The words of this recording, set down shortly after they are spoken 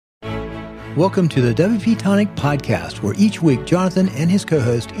Welcome to the WP Tonic Podcast, where each week Jonathan and his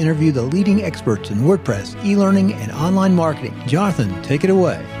co-host interview the leading experts in WordPress, e-learning, and online marketing. Jonathan, take it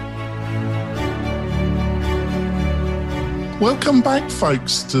away. Welcome back,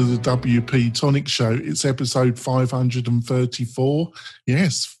 folks, to the WP Tonic Show. It's episode 534.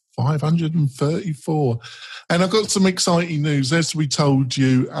 Yes, 534. And I've got some exciting news. As we told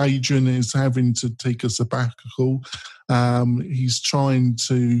you, Adrian is having to take a sabbatical. He's trying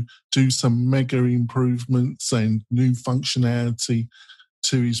to do some mega improvements and new functionality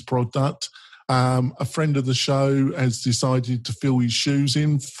to his product. A friend of the show has decided to fill his shoes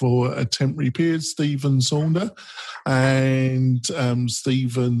in for a temporary period, Stephen Saunder. And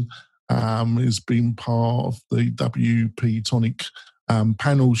Stephen has been part of the WP Tonic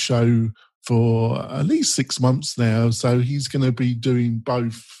panel show for at least 6 months now. So he's going to be doing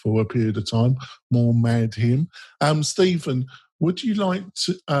both for a period of time. More mad him. Stephen, would you like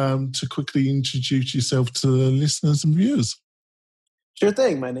to quickly introduce yourself to the listeners and viewers? Sure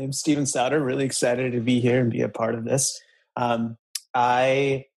thing. My name's Stephen Sauter. Really excited to be here and be a part of this.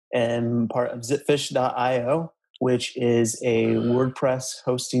 I am part of Zipfish.io, which is a WordPress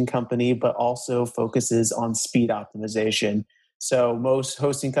hosting company, but also focuses on speed optimization. So most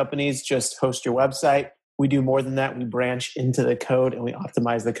hosting companies just host your website. We do more than that. We branch into the code and we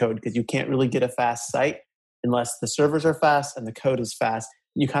optimize the code because you can't really get a fast site unless the servers are fast and the code is fast.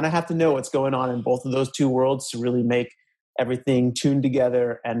 You kind of have to know what's going on in both of those two worlds to really make everything tuned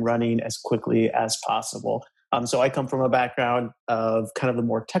together and running as quickly as possible. So I come from a background of kind of the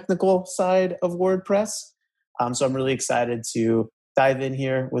more technical side of WordPress. So I'm really excited to dive in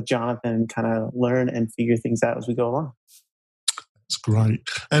here with Jonathan and kind of learn and figure things out as we go along. That's great.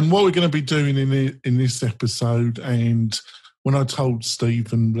 And what we're going to be doing in this episode, and when I told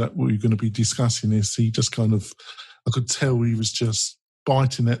Stephen that we were going to be discussing this, he just kind of, I could tell he was just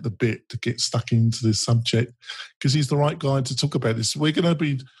biting at the bit to get stuck into this subject because he's the right guy to talk about this. We're going to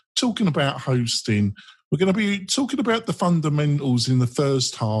be talking about hosting. We're going to be talking about the fundamentals in the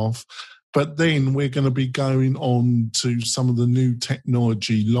first half, but then we're going to be going on to some of the new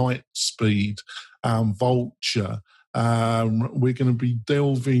technology, Lightspeed, Vultr. We're going to be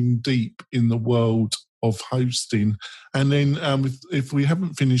delving deep in the world of hosting. And then if we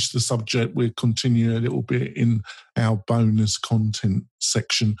haven't finished the subject, we'll continue a little bit in our bonus content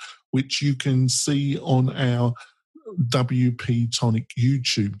section, which you can see on our WP Tonic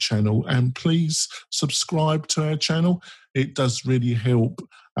YouTube channel. And please subscribe to our channel. It does really help,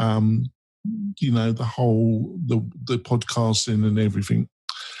 the whole, the podcasting and everything.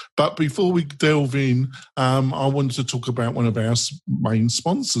 But before we delve in, I wanted to talk about one of our main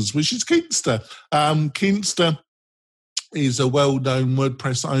sponsors, which is Kinsta. Kinsta is a well-known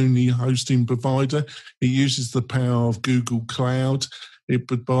WordPress-only hosting provider. It uses the power of Google Cloud. It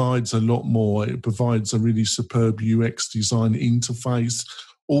provides a lot more. It provides a really superb UX design interface,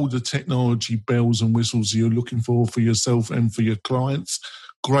 all the technology bells and whistles you're looking for yourself and for your clients.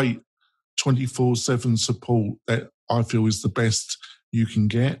 Great 24/7 support that I feel is the best you can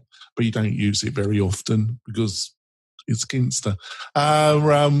get, but you don't use it very often because it's Kinsta.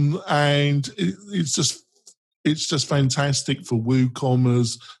 And it's just fantastic for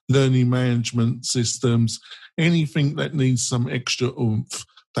WooCommerce, learning management systems, anything that needs some extra oomph.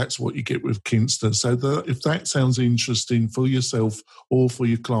 That's what you get with Kinsta. So if that sounds interesting for yourself or for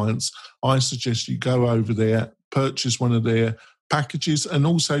your clients, I suggest you go over there, purchase one of their packages, and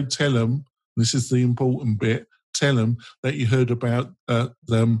also tell them, this is the important bit, tell them that you heard about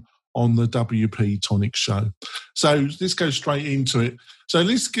them on the WP Tonic show. So let's go straight into it. So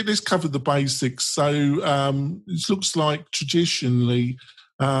let's cover the basics. So it looks like traditionally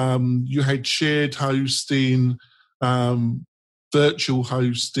you had shared hosting, virtual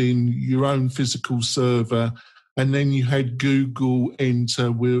hosting, your own physical server, and then you had Google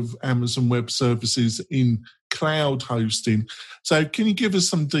enter with Amazon Web Services in cloud hosting. So can you give us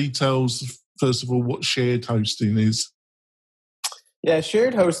some details, first of all, what shared hosting is? Yeah,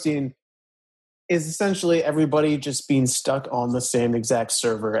 shared hosting is essentially everybody just being stuck on the same exact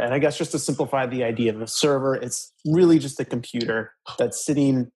server. And I guess just to simplify the idea of a server, it's really just a computer that's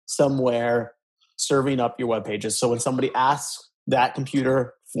sitting somewhere serving up your web pages. So when somebody asks that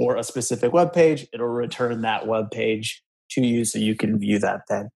computer for a specific web page, it'll return that web page to you so you can view that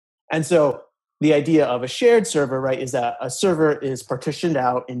then. And so the idea of a shared server, right, is that a server is partitioned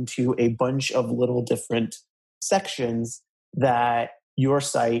out into a bunch of little different sections that your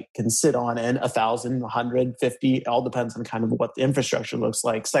site can sit on, and 1,000, 150, it all depends on kind of what the infrastructure looks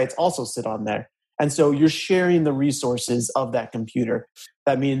like. Sites also sit on there. And so you're sharing the resources of that computer.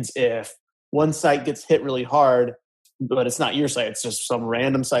 That means if one site gets hit really hard, but it's not your site. It's just some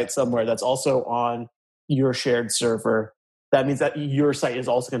random site somewhere that's also on your shared server. That means that your site is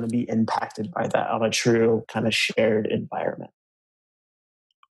also going to be impacted by that on a true kind of shared environment.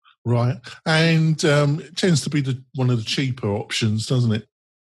 Right. And it tends to be one of the cheaper options, doesn't it?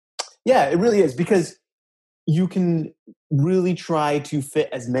 Yeah, it really is, because you can really try to fit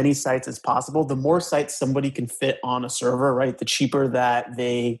as many sites as possible. The more sites somebody can fit on a server, right, the cheaper that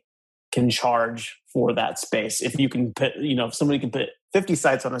they can charge for that space. If you can put, if somebody can put 50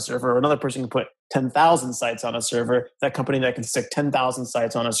 sites on a server, or another person can put 10,000 sites on a server, that company that can stick 10,000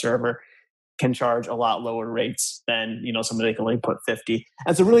 sites on a server can charge a lot lower rates than, somebody that can only put 50.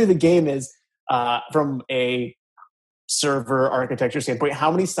 And so really the game is from a server architecture standpoint,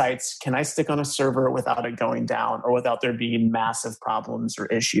 how many sites can I stick on a server without it going down or without there being massive problems or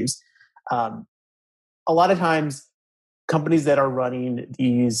issues? A lot of times companies that are running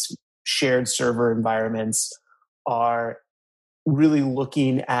these shared server environments are really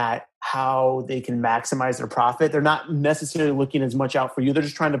looking at how they can maximize their profit. They're not necessarily looking as much out for you. They're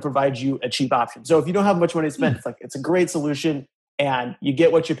just trying to provide you a cheap option. So if you don't have much money to spend, it's a great solution and you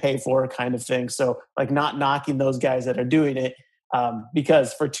get what you pay for, kind of thing. So not knocking those guys that are doing it,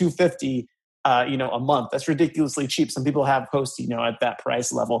 because for $250 a month, that's ridiculously cheap. Some people have hosting at that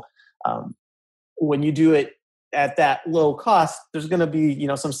price level. When you do it at that low cost, there's going to be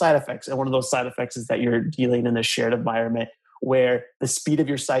some side effects, and one of those side effects is that you're dealing in a shared environment where the speed of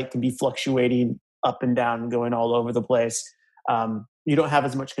your site can be fluctuating up and down and going all over the place. You don't have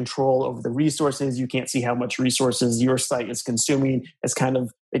as much control over the resources. You can't see how much resources your site is consuming. It's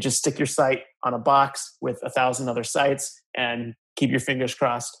they just stick your site on a box with 1,000 other sites and keep your fingers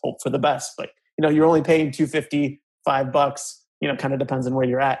crossed, hope for the best. But, you're only paying $250, $5, kind of depends on where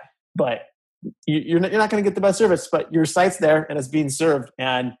you're at. But you're not going to get the best service, but your site's there and it's being served.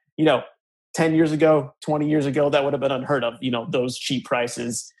 And, 10 years ago, 20 years ago, that would have been unheard of, those cheap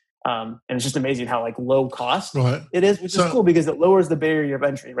prices. And it's just amazing how low cost it is, which is cool because it lowers the barrier of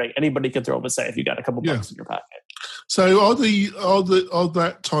entry, right? Anybody can throw up a site if you got a couple bucks in your pocket. So are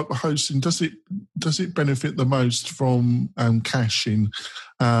that type of hosting, does it benefit the most from caching,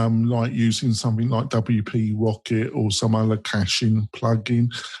 like using something like WP Rocket or some other caching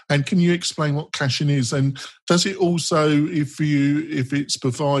plugin? And can you explain what caching is? And does it also, if it's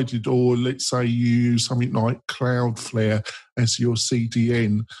provided, or let's say you use something like Cloudflare as your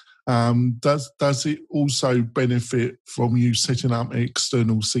CDN, does it also benefit from you setting up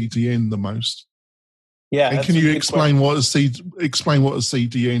external CDN the most? Yeah, and can you explain what a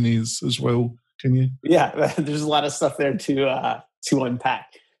CDN is as well? Can you? Yeah, there's a lot of stuff there to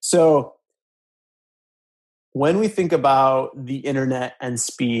unpack. So when we think about the internet and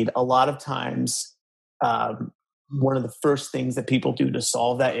speed, a lot of times one of the first things that people do to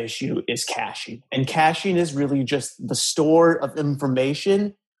solve that issue is caching. And caching is really just the store of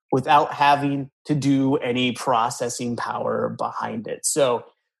information without having to do any processing power behind it. So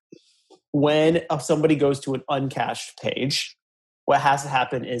when somebody goes to an uncached page, what has to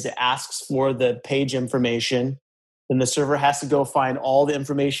happen is it asks for the page information. Then the server has to go find all the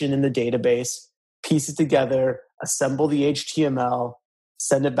information in the database, piece it together, assemble the HTML,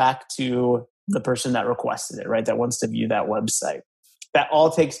 send it back to the person that requested it, right? That wants to view that website. That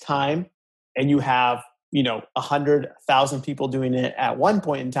all takes time, and you have 100,000 people doing it at one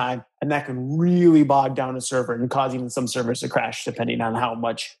point in time, and that can really bog down a server and cause even some servers to crash depending on how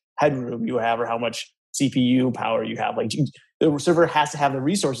much headroom you have or how much CPU power you have. The server has to have the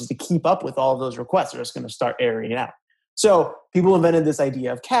resources to keep up with all of those requests, or it's going to start airing out. So people invented this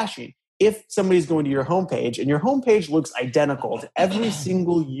idea of caching. If somebody's going to your homepage and your homepage looks identical to every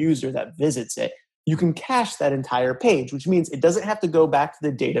single user that visits it, you can cache that entire page, which means it doesn't have to go back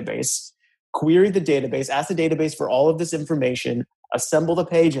to the database, query the database, ask the database for all of this information, assemble the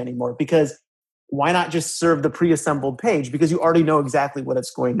page anymore, because why not just serve the pre-assembled page? Because you already know exactly what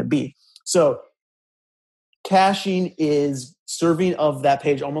it's going to be. So caching is serving of that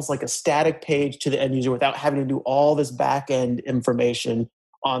page almost like a static page to the end user without having to do all this back-end information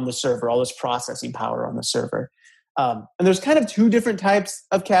on the server, all this processing power on the server. And there's kind of two different types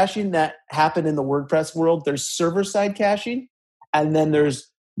of caching that happen in the WordPress world. There's server-side caching, and then there's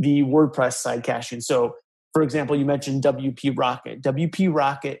the WordPress side caching. So, for example, you mentioned WP Rocket. WP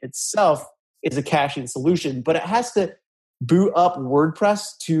Rocket itself is a caching solution, but it has to boot up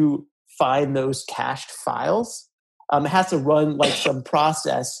WordPress to find those cached files. It has to run some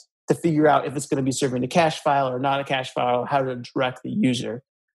process to figure out if it's going to be serving a cache file or not a cache file, how to direct the user.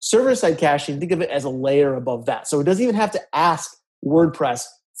 Server-side caching, think of it as a layer above that. So it doesn't even have to ask WordPress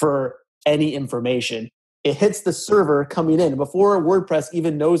for any information. It hits the server coming in. Before WordPress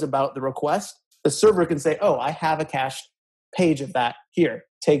even knows about the request, the server can say, oh, I have a cached page of that. Here,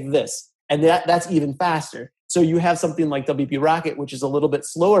 take this. And that's even faster. So you have something like WP Rocket, which is a little bit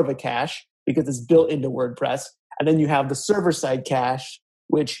slower of a cache because it's built into WordPress. And then you have the server-side cache,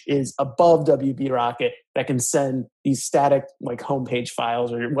 which is above WP Rocket, that can send these static like homepage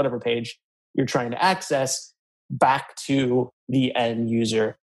files or whatever page you're trying to access back to the end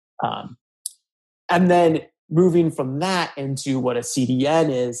user. And then moving from that into what a CDN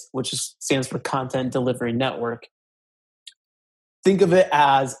is, which stands for Content Delivery Network. Think of it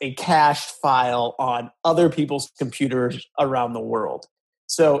as a cached file on other people's computers around the world.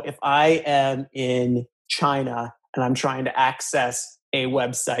 So if I am in China and I'm trying to access a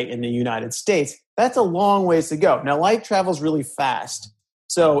website in the United States, that's a long ways to go. Now, light travels really fast,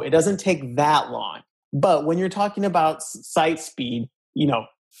 so it doesn't take that long. But when you're talking about site speed,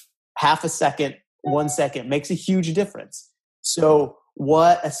 half a second, 1 second makes a huge difference. So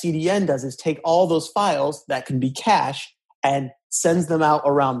what a CDN does is take all those files that can be cached and sends them out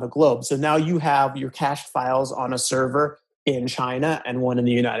around the globe. So now you have your cached files on a server in China and one in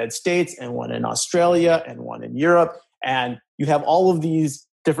the United States and one in Australia and one in Europe. And you have all of these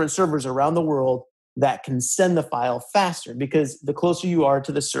different servers around the world that can send the file faster, because the closer you are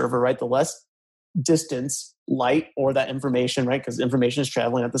to the server, right, the less distance light or that information, right, because information is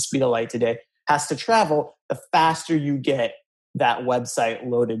traveling at the speed of light today, has to travel, the faster you get that website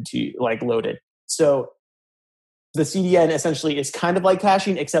loaded. So the CDN essentially is kind of like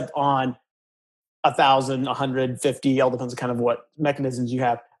caching, except on 1,000, 150, all depends on kind of what mechanisms you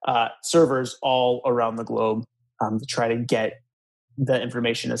have, servers all around the globe to try to get the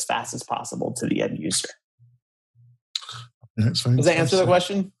information as fast as possible to the end user. Does that answer the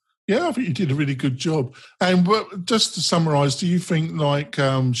question? Yeah, I think you did a really good job. And just to summarize, do you think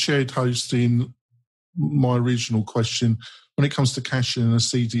shared hosting, my original question, when it comes to caching and a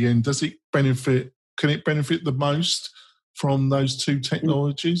CDN, can it benefit the most from those two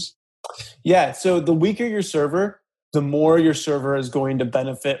technologies? Yeah, so the weaker your server, the more your server is going to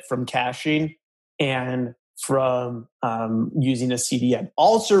benefit from caching and from using a CDN.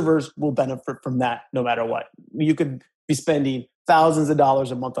 All servers will benefit from that no matter what. You could be spending thousands of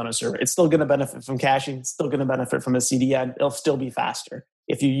dollars a month on a server. It's still going to benefit from caching. It's still going to benefit from a CDN. It'll still be faster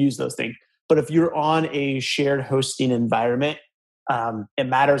if you use those things. But if you're on a shared hosting environment, it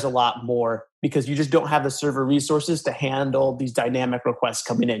matters a lot more because you just don't have the server resources to handle these dynamic requests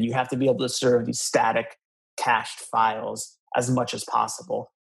coming in. You have to be able to serve these static cached files as much as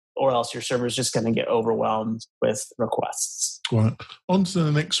possible, or else your server is just going to get overwhelmed with requests. Right. On to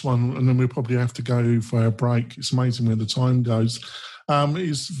the next one, and then we'll probably have to go for a break. It's amazing where the time goes.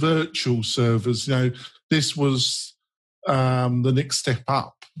 Is virtual servers. This was the next step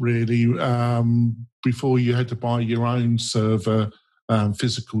up, really. Before you had to buy your own server,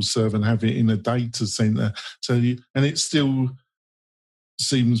 physical server, and have it in a data center. And it still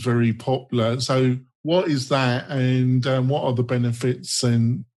seems very popular. So what is that, and what are the benefits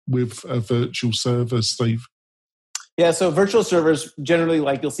with a virtual server, Steve? Yeah, so virtual servers, generally,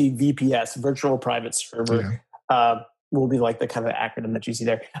 like you'll see VPS, virtual private server, will be like the kind of acronym that you see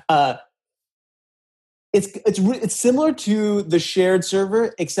there. It's similar to the shared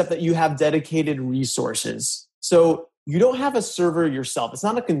server, except that you have dedicated resources. So you don't have a server yourself. It's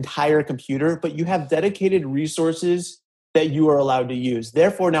not an entire computer, but you have dedicated resources that you are allowed to use.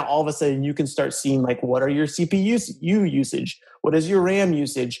 Therefore, now all of a sudden you can start seeing what are your CPU usage? What is your RAM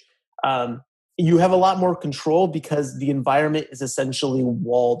usage? You have a lot more control because the environment is essentially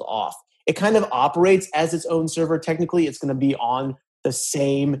walled off. It kind of operates as its own server. Technically, it's going to be on the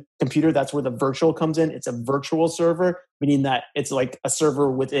same computer. That's where the virtual comes in. It's a virtual server, meaning that it's like a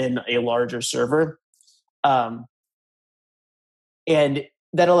server within a larger server. And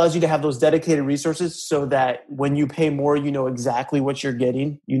that allows you to have those dedicated resources so that when you pay more, you know exactly what you're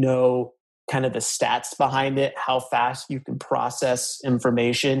getting. You know kind of the stats behind it, how fast you can process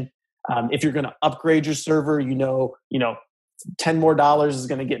information. If you're going to upgrade your server, $10 more is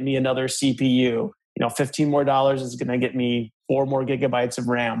going to get me another CPU. $15 more is going to get me 4 more gigabytes of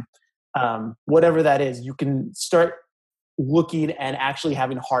RAM. Whatever that is, you can start looking and actually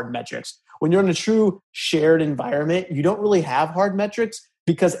having hard metrics. When you're in a true shared environment, you don't really have hard metrics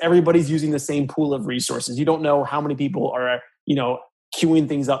because everybody's using the same pool of resources. You don't know how many people are, queuing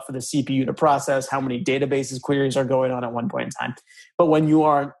things up for the CPU to process, how many databases queries are going on at one point in time. But when you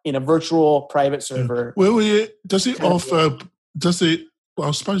are in a virtual private server... Well, does it offer... Well,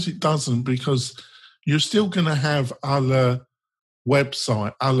 I suppose it doesn't, because you're still going to have other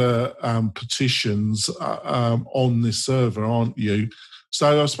petitions on this server, aren't you?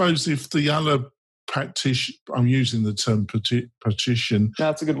 So I suppose if the other I'm using the term petition.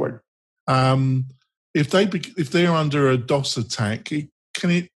 That's a good word. If they're under a DOS attack,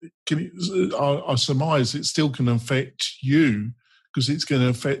 I surmise it still can affect you because it's going to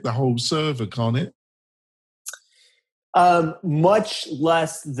affect the whole server, can't it? Much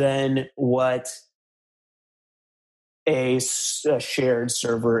less than what a shared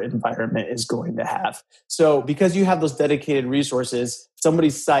server environment is going to have. So because you have those dedicated resources,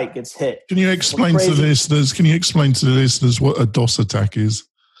 somebody's site gets hit. Can you explain to the listeners what a DOS attack is?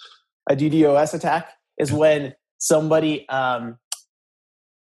 A DDoS attack is when somebody,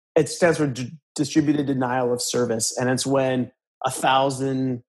 it stands for distributed denial of service. And it's when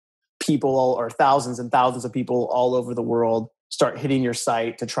 1,000 people or thousands and thousands of people all over the world start hitting your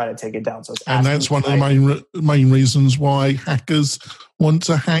site to try to take it down. So and that's one of the main reasons why hackers want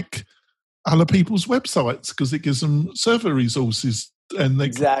to hack other people's websites, because it gives them server resources.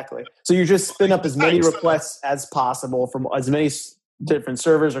 Exactly. So you just spin up as many requests as possible from as many different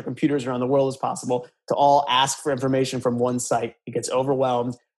servers or computers around the world as possible to all ask for information from one site. It gets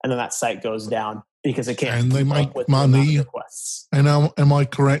overwhelmed, and then that site goes down because it can't. And they make money. And am I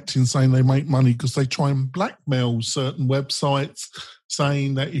correct in saying they make money because they try and blackmail certain websites,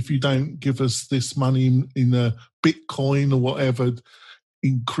 saying that if you don't give us this money in a Bitcoin or whatever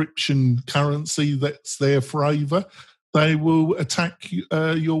encryption currency that's there forever, they will attack your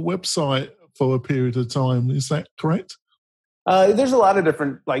website for a period of time. Is that correct? There's a lot of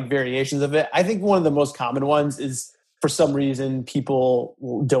different variations of it. I think one of the most common ones is, for some reason, people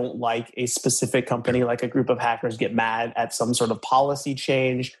don't like a specific company, like a group of hackers get mad at some sort of policy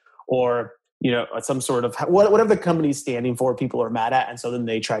change or, some sort of whatever the company's standing for, people are mad at. And so then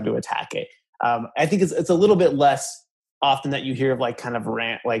they try to attack it. I think it's a little bit less often that you hear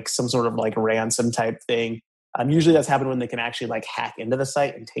of some sort of ransom type thing. Usually that's happened when they can actually hack into the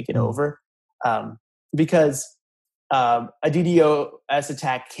site and take it over. Because a DDoS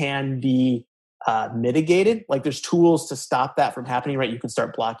attack can be mitigated. There's tools to stop that from happening, right? You can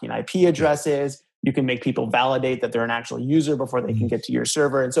start blocking IP addresses. You can make people validate that they're an actual user before they can get to your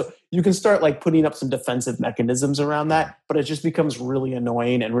server. And so you can start putting up some defensive mechanisms around that, but it just becomes really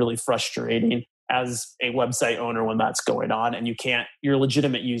annoying and really frustrating as a website owner when that's going on, and your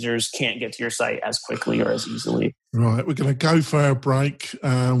legitimate users can't get to your site as quickly or as easily. Right, we're going to go for our break.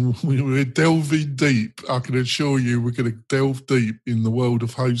 We're delving deep. I can assure you we're going to delve deep in the world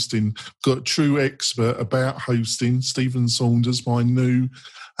of hosting. We've got a true expert about hosting, Stephen Saunders, my new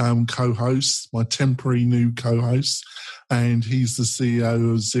co-host, my temporary new co-host, and he's the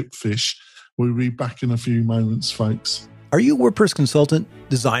CEO of Zipfish. We'll be back in a few moments, folks. Are you a WordPress consultant,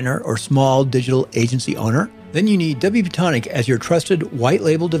 designer, or small digital agency owner? Then you need WP as your trusted white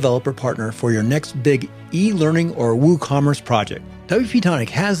label developer partner for your next big e-learning or WooCommerce project. WP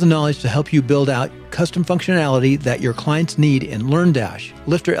has the knowledge to help you build out custom functionality that your clients need in LearnDash,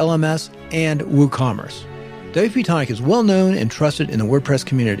 Lifter LMS, and WooCommerce. WP is well known and trusted in the WordPress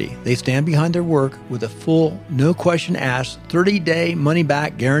community. They stand behind their work with a full, no question asked, 30-day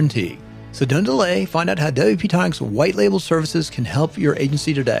money-back guarantee. So don't delay. Find out how WP white label services can help your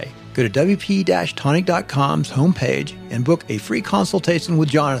agency today. Go to WP-Tonic.com's homepage and book a free consultation with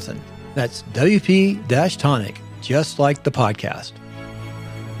Jonathan. That's WP-Tonic, just like the podcast.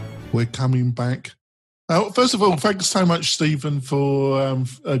 We're coming back. First of all, thanks so much, Stephen, for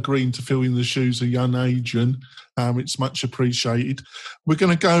agreeing to fill in the shoes of young Adrian. It's much appreciated. We're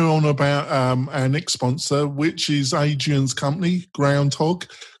going to go on about our next sponsor, which is Adrian's company, Groundhog.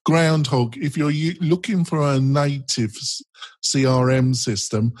 Groundhog, if you're looking for a native CRM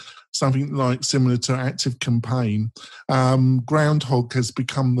system, something similar to ActiveCampaign, Groundhog has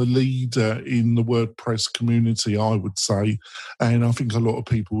become the leader in the WordPress community, I would say, and I think a lot of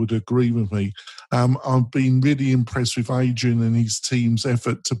people would agree with me. I've been really impressed with Adrian and his team's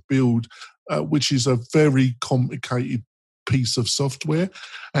effort to build, which is a very complicated piece of software,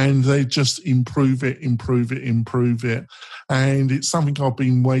 and they just improve it. And it's something I've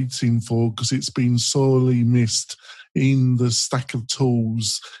been waiting for because it's been sorely missed in the stack of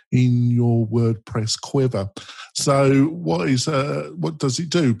tools in your WordPress quiver. So what does it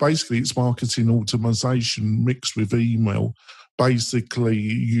do? Basically, it's marketing automation mixed with email. Basically,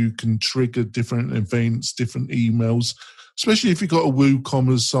 you can trigger different events, different emails, especially if you've got a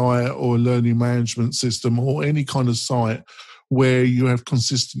WooCommerce site or a learning management system or any kind of site where you have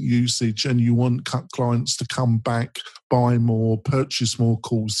consistent usage and you want clients to come back, buy more, purchase more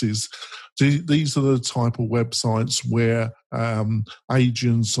courses. These are the type of websites where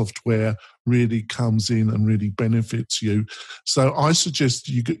Adrian software really comes in and really benefits you. So I suggest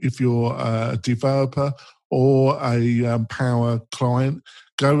if you're a developer or a power client,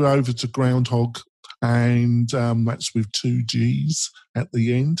 go over to Groundhog and that's with 2 G's at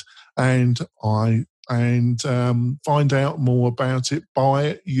the end. And find out more about it, buy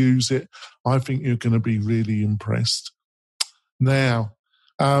it, use it. I think you're going to be really impressed. Now,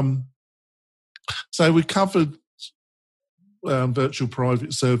 so we covered virtual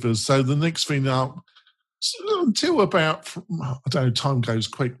private servers. So the next thing up, until about, I don't know, time goes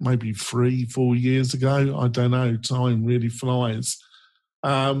quick, maybe 3-4 years ago, I don't know, time really flies,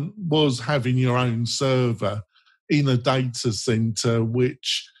 was having your own server in a data center,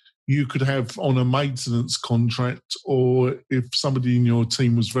 which you could have on a maintenance contract, or if somebody in your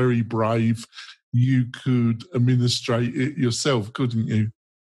team was very brave, you could administrate it yourself, couldn't you?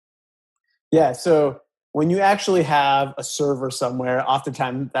 Yeah, so when you actually have a server somewhere,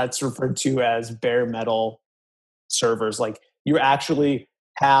 oftentimes that's referred to as bare metal servers. Like you actually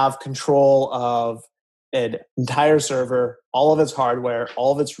have control of an entire server, all of its hardware,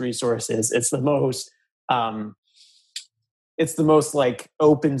 all of its resources. It's the most like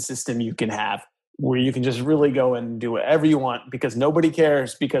open system you can have, where you can just really go and do whatever you want because nobody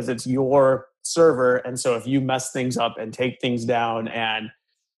cares, because it's your server. And so if you mess things up and take things down and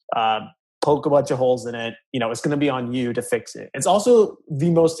poke a bunch of holes in it, it's going to be on you to fix it. It's also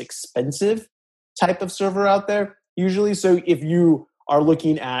the most expensive type of server out there usually. So if you are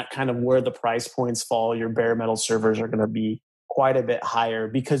looking at kind of where the price points fall, your bare metal servers are going to be quite a bit higher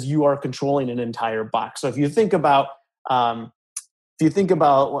because you are controlling an entire box. So if you think about, I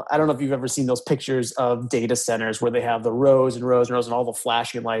don't know if you've ever seen those pictures of data centers where they have the rows and rows and rows and all the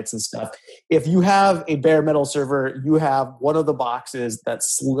flashing lights and stuff. If you have a bare metal server, you have one of the boxes that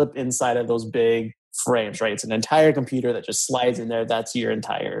slip inside of those big frames, right? It's an entire computer that just slides in there. That's your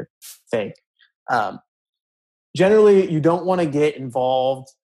entire thing. Generally, you don't want to get involved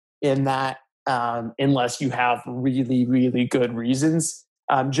in that unless you have really, really good reasons,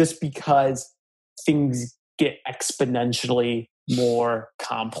 just because things get exponentially more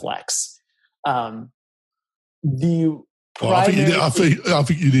complex. I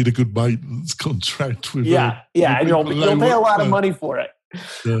think you need a good maintenance contract with. And you'll pay a lot of money for it.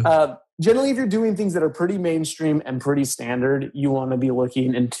 Yeah. Generally, if you're doing things that are pretty mainstream and pretty standard, you want to be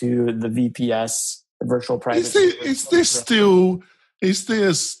looking into the VPS, the virtual private. Is there still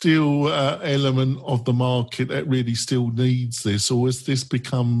element of the market that really still needs this, or has this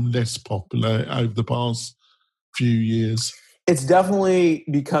become less popular over the past few years? It's definitely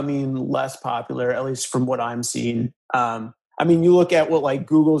becoming less popular, at least from what I'm seeing. You look at what like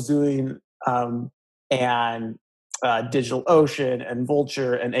Google's doing and DigitalOcean and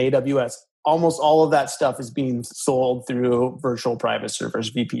Vultr and AWS. Almost all of that stuff is being sold through virtual private servers,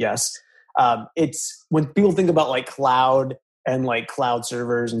 VPS. It's when people think about like cloud and like cloud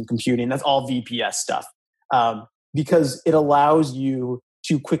servers and computing, that's all VPS stuff, because it allows you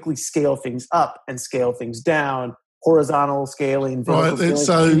to quickly scale things up and scale things down. Horizontal scaling, vertical scaling.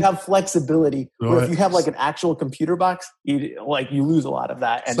 So you have flexibility. Right. Where if you have like an actual computer box, you lose a lot of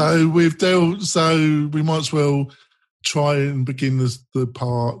that. And so we might as well try and begin the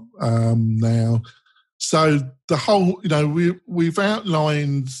part now. So the whole, we've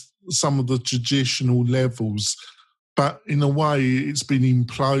outlined some of the traditional levels, but in a way it's been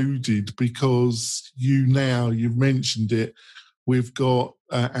imploded because you've mentioned it. We've got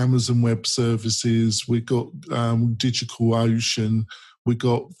Amazon Web Services. We've got DigitalOcean. We've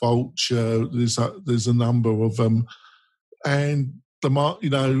got Vultr. There's a number of them, and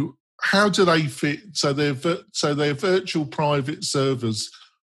how do they fit? So they're virtual private servers,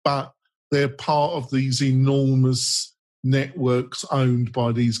 but they're part of these enormous networks owned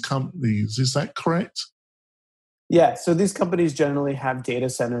by these companies. Is that correct? Yeah. So these companies generally have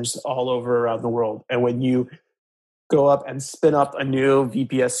data centers all over around the world, and when you go up and spin up a new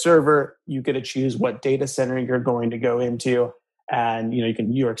VPS server, you get to choose what data center you're going to go into. And, you can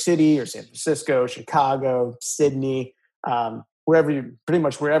New York City or San Francisco, Chicago, Sydney,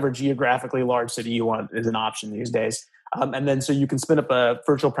 wherever geographically large city you want is an option these days. And then so you can spin up a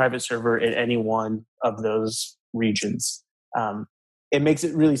virtual private server in any one of those regions. It makes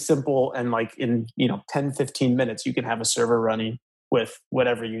it really simple. And like in, 10, 15 minutes, you can have a server running with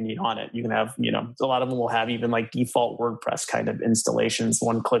whatever you need on it. You can have, a lot of them will have even like default WordPress kind of installations,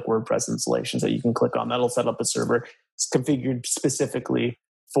 one-click WordPress installations that you can click on. That'll set up a server. It's configured specifically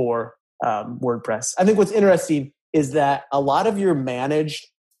for WordPress. I think what's interesting is that a lot of your managed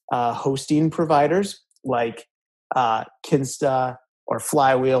hosting providers like Kinsta or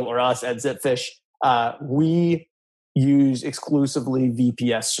Flywheel or us at Zipfish, we use exclusively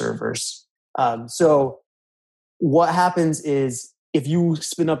VPS servers. So what happens is if you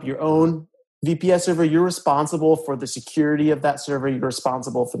spin up your own VPS server, you're responsible for the security of that server. You're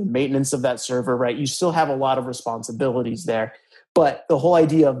responsible for the maintenance of that server, right? You still have a lot of responsibilities there. But the whole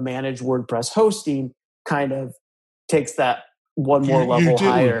idea of managed WordPress hosting kind of takes that one more level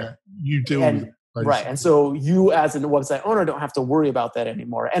higher. You deal with it. Right. And so you as a website owner don't have to worry about that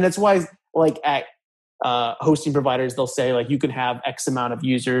anymore. And it's why like at hosting providers, they'll say like you can have X amount of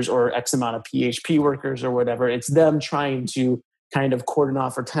users or X amount of PHP workers or whatever. It's them trying to kind of cordon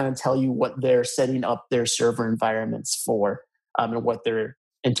off or kind of tell you what they're setting up their server environments for and what they're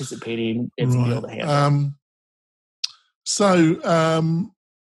anticipating it to be able to handle.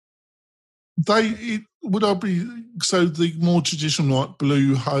 The more traditional like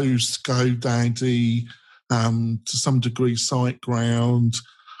Bluehost, GoDaddy, to some degree SiteGround,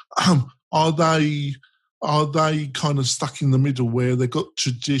 are they kind of stuck in the middle where they've got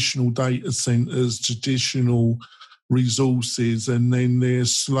traditional data centers, traditional resources, and then they're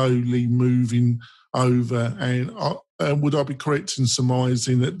slowly moving over? And would I be correct in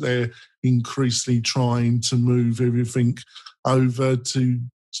surmising that they're increasingly trying to move everything over to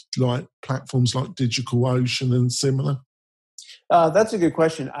like platforms like DigitalOcean and similar? That's a good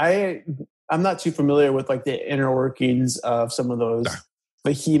question. I'm not too familiar with like the inner workings of some of those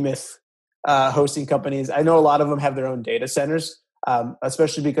behemoth hosting companies. I know a lot of them have their own data centers,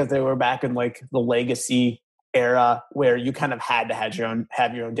 especially because they were back in like the legacy era where you kind of had to have your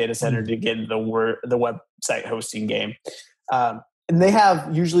own data center to get into the website hosting game. And they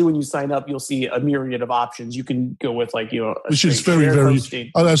have, usually when you sign up, you'll see a myriad of options. You can go with like, which is very,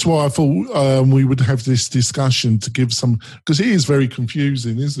 very, that's why I thought we would have this discussion to give some, because it is very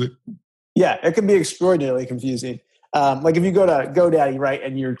confusing, isn't it? Yeah, it can be extraordinarily confusing. Like if you go to GoDaddy, right,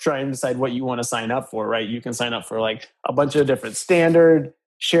 and you're trying to decide what you want to sign up for, right, you can sign up for like a bunch of different standard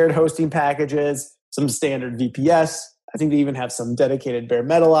shared hosting packages, some standard VPS. I think they even have some dedicated bare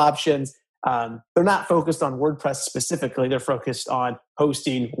metal options. They're not focused on WordPress specifically. They're focused on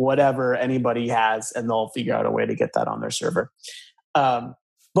hosting whatever anybody has, and they'll figure out a way to get that on their server. But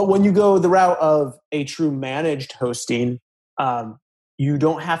when you go the route of a true managed hosting, you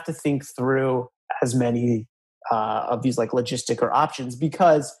don't have to think through as many of these like logistic or options,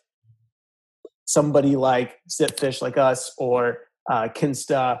 because somebody like Zipfish, like us, or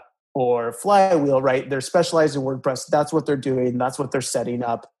Kinsta or Flywheel, right? They're specialized in WordPress. That's what they're doing. That's what they're setting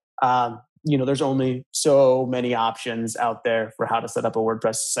up. There's only so many options out there for how to set up a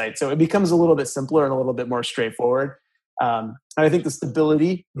WordPress site. So it becomes a little bit simpler and a little bit more straightforward. And I think the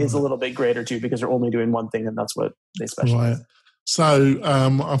stability is a little bit greater too, because they're only doing one thing and that's what they specialize in. So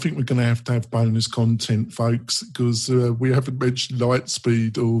I think we're going to have bonus content, folks, because we haven't mentioned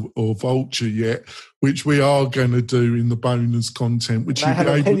Lightspeed or Vultr yet, which we are going to do in the bonus content. Which I have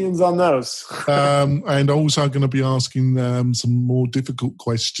opinions on those. And also going to be asking some more difficult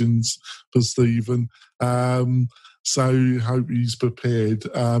questions for Stephen. So hope he's prepared.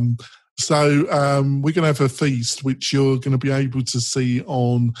 So we're going to have a feast, which you're going to be able to see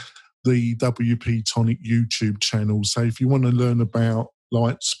on the WP Tonic YouTube channel. So if you want to learn about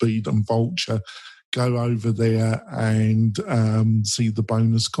Lightspeed and Vultr, go over there and see the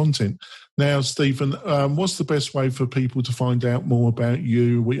bonus content. Now, Stephen, what's the best way for people to find out more about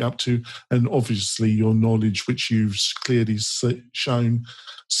you, what you're up to, and obviously your knowledge, which you've clearly shown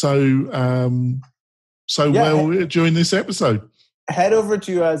well during this episode? Head over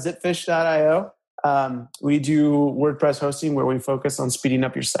to zipfish.io. We do WordPress hosting where we focus on speeding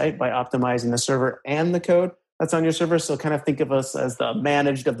up your site by optimizing the server and the code that's on your server. So kind of think of us as the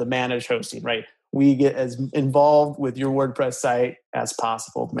managed of the managed hosting, right? We get as involved with your WordPress site as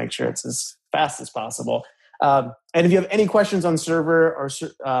possible to make sure it's as fast as possible. And if you have any questions on server or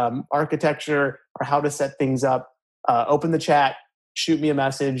architecture or how to set things up, open the chat, shoot me a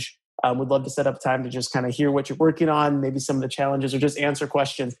message. Would love to set up time to just kind of hear what you're working on, maybe some of the challenges, or just answer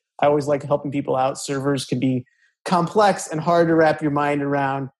questions. I always like helping people out. Servers can be complex and hard to wrap your mind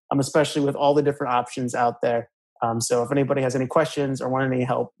around, especially with all the different options out there. So if anybody has any questions or want any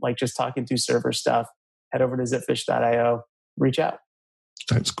help, like just talking through server stuff, head over to zipfish.io, reach out.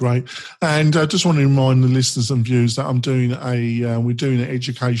 That's great. And I just want to remind the listeners and viewers that we're doing an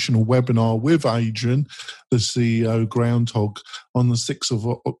educational webinar with Adrian, the CEO Groundhog, on the 6th of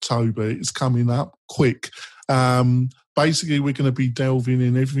October. It's coming up quick. Basically, we're going to be delving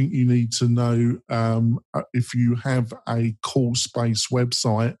in everything you need to know if you have a course-based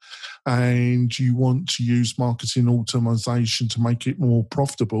website and you want to use marketing automation to make it more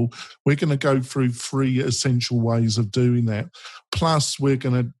profitable. We're going to go through 3 essential ways of doing that. Plus, we're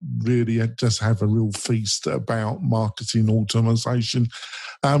going to really just have a real feast about marketing automation.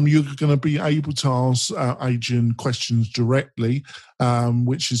 You're going to be able to ask Adrian questions directly,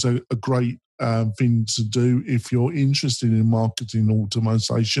 which is a great thing to do if you're interested in marketing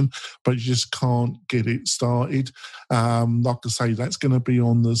automation, but you just can't get it started. Like I say, that's going to be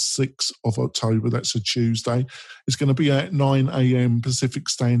on the 6th of October. That's a Tuesday. It's going to be at 9 a.m. Pacific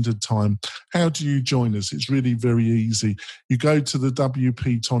Standard Time. How do you join us? It's really very easy. You go to the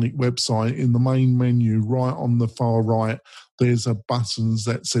WP Tonic website. In the main menu, right on the far right, there's a button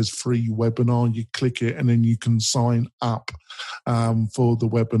that says free webinar. You click it and then you can sign up for the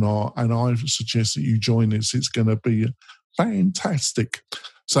webinar. And I suggest that you join us. It's going to be fantastic.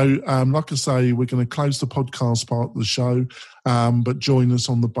 So, like I say, we're going to close the podcast part of the show, but join us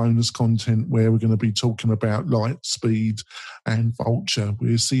on the bonus content where we're going to be talking about Lightspeed and Vultr.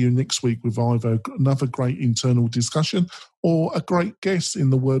 We'll see you next week with either another great internal discussion or a great guest in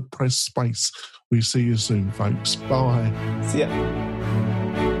the WordPress space. We'll see you soon, folks. Bye. See ya.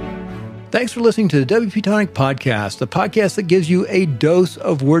 Thanks for listening to the WP Tonic Podcast, the podcast that gives you a dose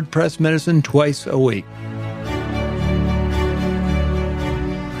of WordPress medicine twice a week.